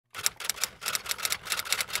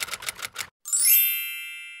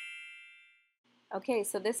Okay,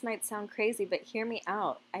 so this might sound crazy, but hear me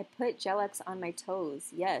out. I put Gel-X on my toes.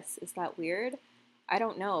 Yes, is that weird? I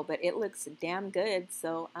don't know, but it looks damn good,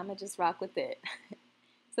 so I'm gonna just rock with it.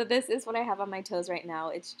 So this is what I have on my toes right now.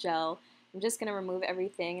 It's gel. I'm just gonna remove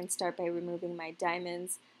everything and start by removing my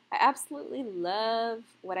diamonds. I absolutely love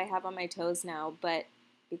what I have on my toes now, but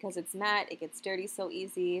because it's matte, it gets dirty so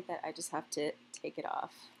easy that I just have to take it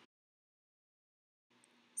off.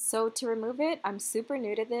 So to remove it, I'm super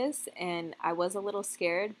new to this and I was a little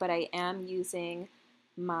scared, but I am using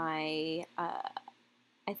my,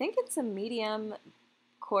 I think it's a medium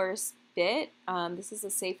coarse bit. This is a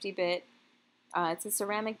safety bit. It's a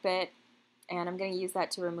ceramic bit and I'm going to use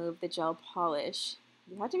that to remove the gel polish.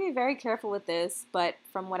 You have to be very careful with this, but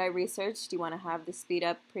from what I researched, you want to have the speed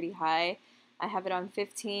up pretty high. I have it on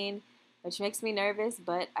 15, which makes me nervous,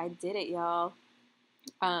 but I did it, y'all.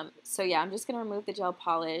 So yeah, I'm just going to remove the gel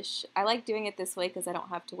polish. I like doing it this way because I don't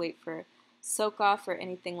have to wait for soak off or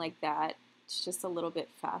anything like that. It's just a little bit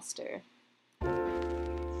faster.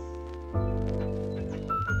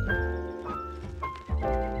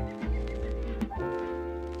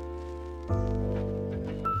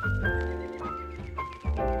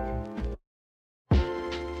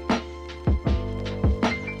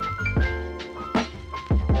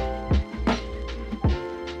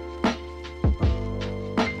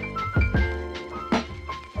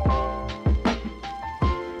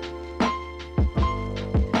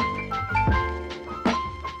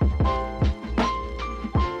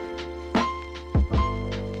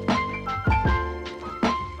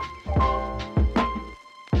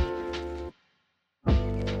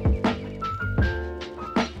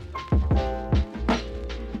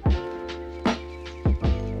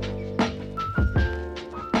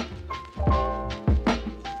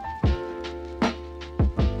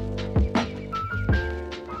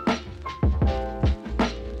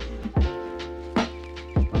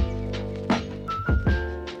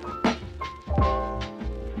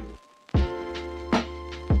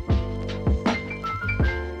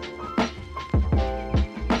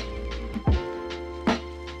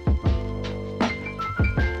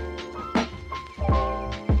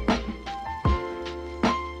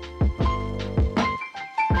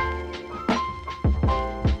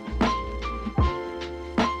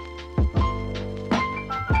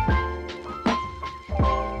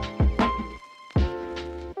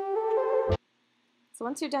 So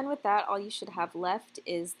once you're done with that, all you should have left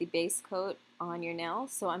is the base coat on your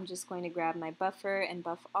nails. So I'm just going to grab my buffer and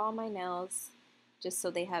buff all my nails just so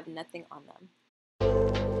they have nothing on them.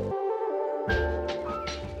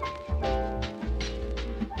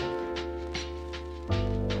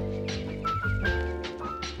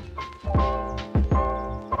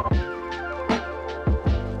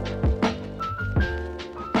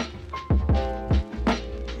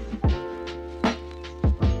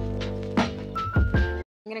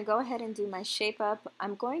 I'm going to go ahead and do my shape up.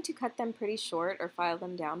 I'm going to cut them pretty short or file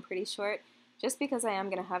them down pretty short just because I am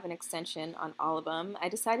going to have an extension on all of them. I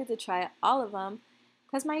decided to try all of them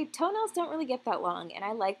because my toenails don't really get that long and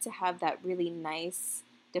I like to have that really nice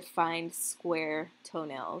defined square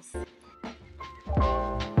toenails.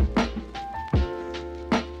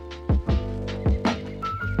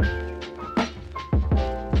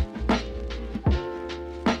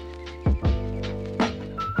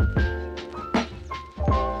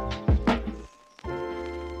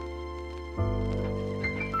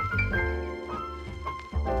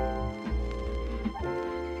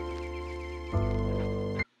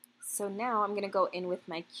 So now I'm going to go in with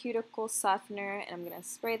my cuticle softener and I'm going to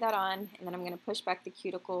spray that on and then I'm going to push back the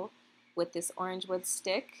cuticle with this orange wood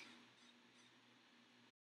stick.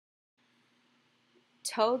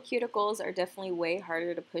 Toe cuticles are definitely way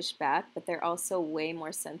harder to push back, but they're also way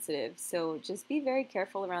more sensitive. So just be very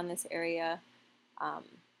careful around this area.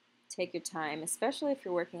 Take your time, especially if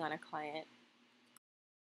you're working on a client.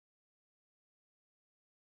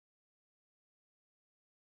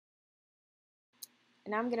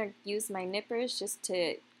 And now I'm going to use my nippers just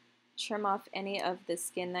to trim off any of the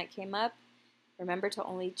skin that came up. Remember to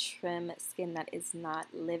only trim skin that is not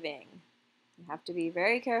living. You have to be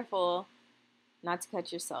very careful not to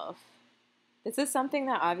cut yourself. This is something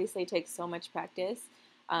that obviously takes so much practice.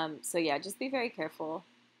 So yeah, just be very careful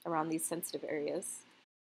around these sensitive areas.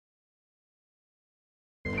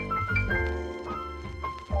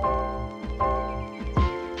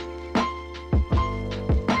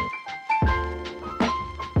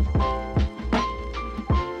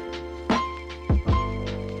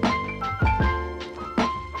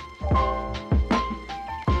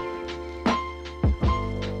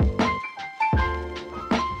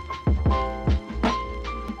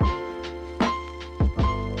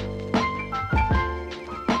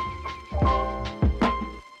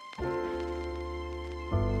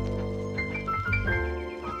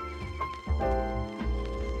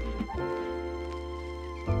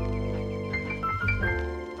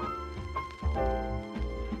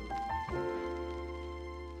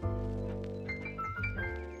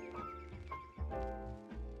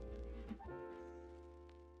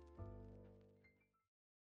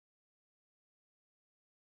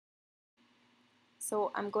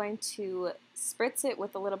 So I'm going to spritz it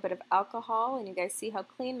with a little bit of alcohol, and you guys see how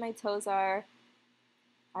clean my toes are.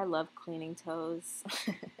 I love cleaning toes.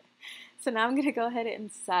 So now I'm going to go ahead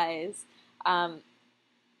and size. I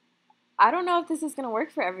don't know if this is going to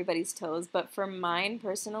work for everybody's toes, but for mine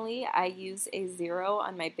personally, I use a 0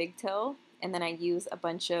 on my big toe, and then I use a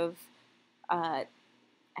bunch of, I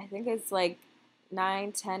think it's like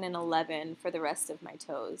 9, 10, and 11 for the rest of my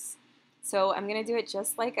toes. So I'm going to do it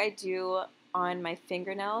just like I do on my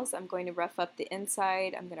fingernails. I'm going to rough up the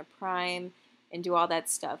inside, I'm going to prime, and do all that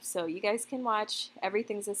stuff. So you guys can watch,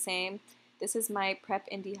 everything's the same. This is my Prep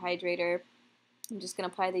and Dehydrator. I'm just going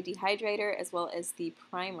to apply the dehydrator as well as the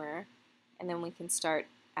primer, and then we can start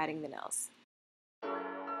adding the nails.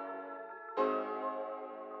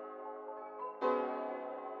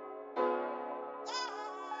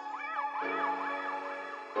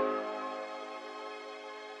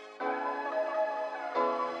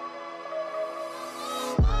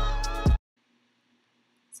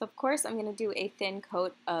 So of course I'm going to do a thin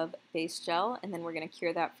coat of base gel, and then we're going to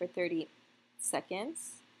cure that for 30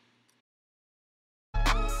 seconds.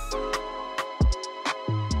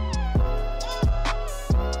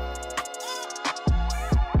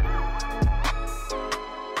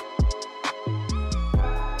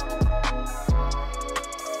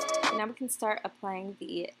 Now we can start applying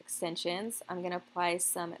the extensions. I'm going to apply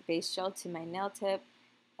some base gel to my nail tip,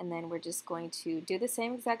 and then we're just going to do the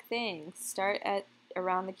same exact thing. Start at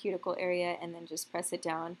around the cuticle area and then just press it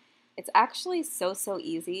down. It's actually so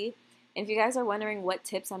easy. And if you guys are wondering what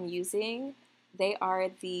tips I'm using, they are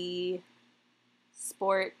the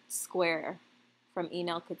Sport Square from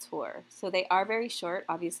E-Nail Couture. So they are very short.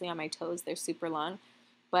 Obviously on my toes they're super long,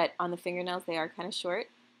 but on the fingernails they are kind of short.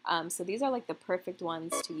 So these are like the perfect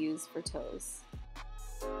ones to use for toes.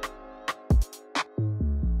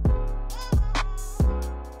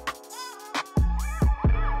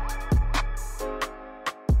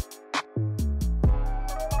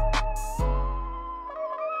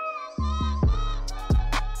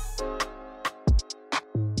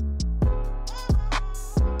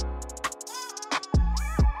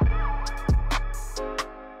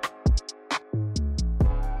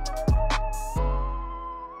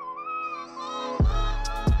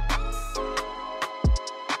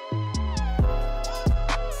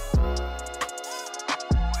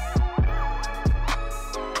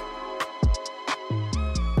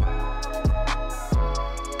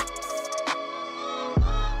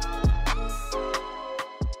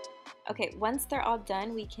 Okay, once they're all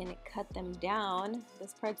done, we can cut them down.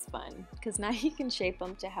 This part's fun, because now you can shape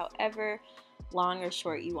them to however long or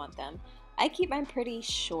short you want them. I keep mine pretty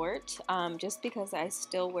short, just because I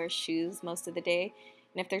still wear shoes most of the day,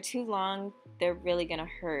 and if they're too long, they're really gonna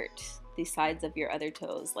hurt the sides of your other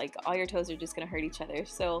toes. Like, all your toes are just gonna hurt each other.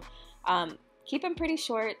 So keep them pretty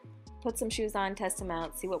short, put some shoes on, test them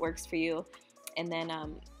out, see what works for you, and then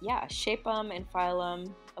yeah, shape them and file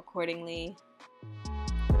them accordingly.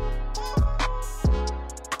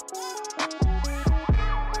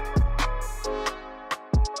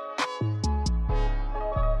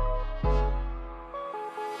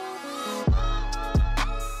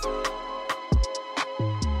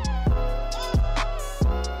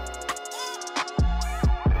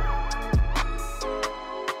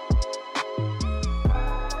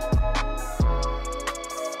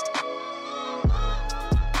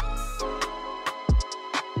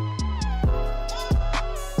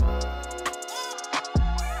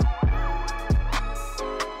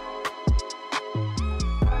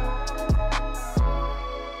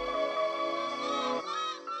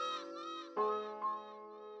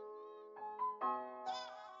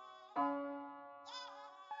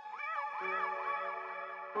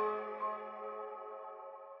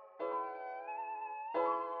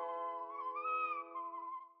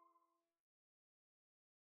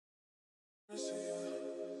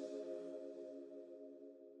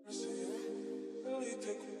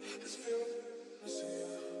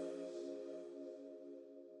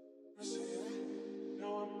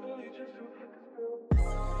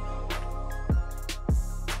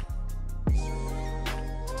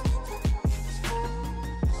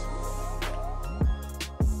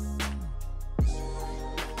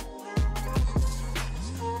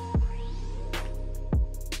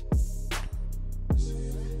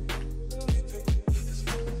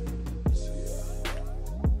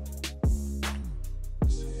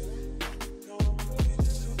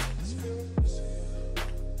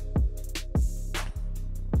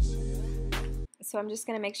 So I'm just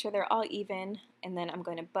going to make sure they're all even, and then I'm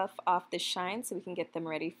going to buff off the shine so we can get them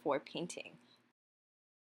ready for painting.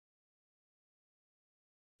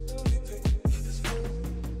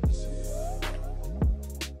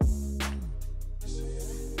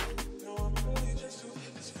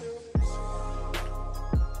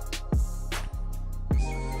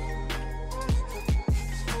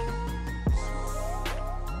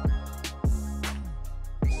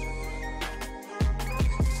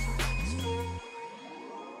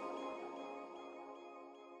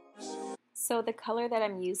 So the color that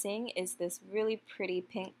I'm using is this really pretty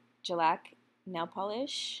pink shellac nail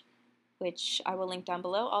polish, which I will link down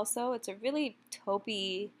below also. It's a really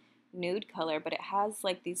taupey nude color, but it has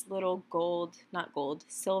like these little gold, not gold,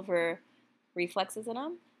 silver reflexes in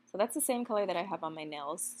them. So that's the same color that I have on my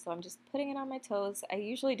nails. So I'm just putting it on my toes. I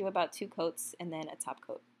usually do about 2 coats and then a top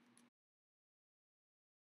coat.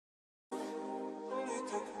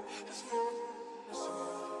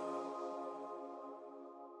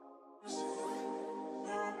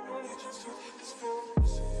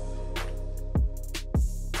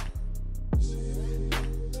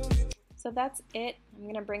 So that's it. I'm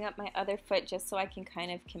going to bring up my other foot just so I can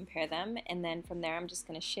kind of compare them, and then from there I'm just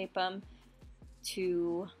going to shape them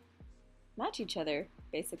to match each other,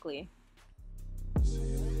 basically.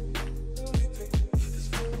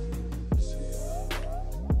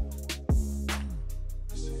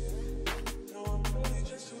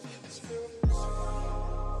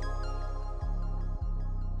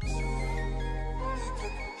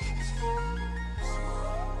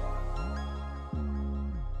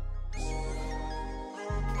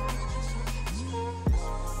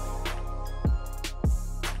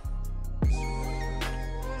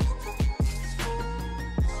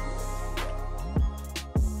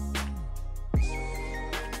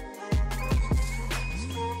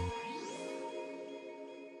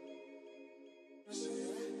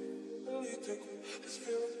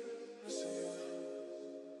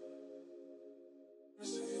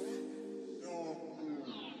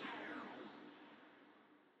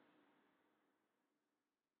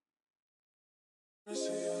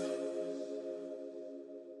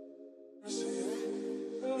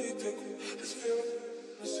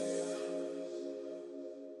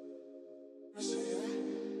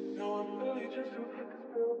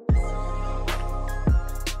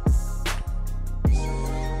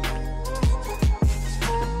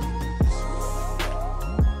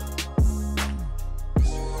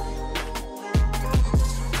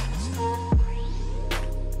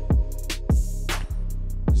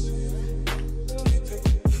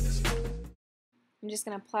 I'm just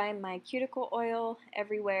going to apply my cuticle oil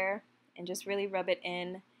everywhere and just really rub it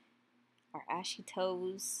in our ashy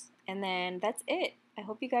toes. And then that's it. I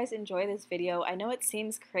hope you guys enjoy this video. I know it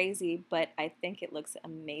seems crazy, but I think it looks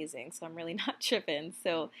amazing, so I'm really not tripping.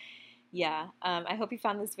 So yeah, I hope you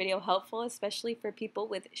found this video helpful, especially for people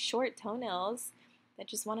with short toenails that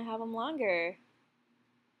just want to have them longer.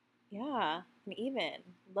 Yeah, and even.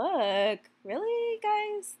 Look, really,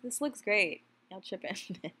 guys? This looks great. Y'all tripping.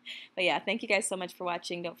 But yeah, thank you guys so much for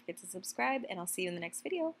watching. Don't forget to subscribe, and I'll see you in the next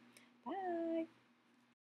video. Bye.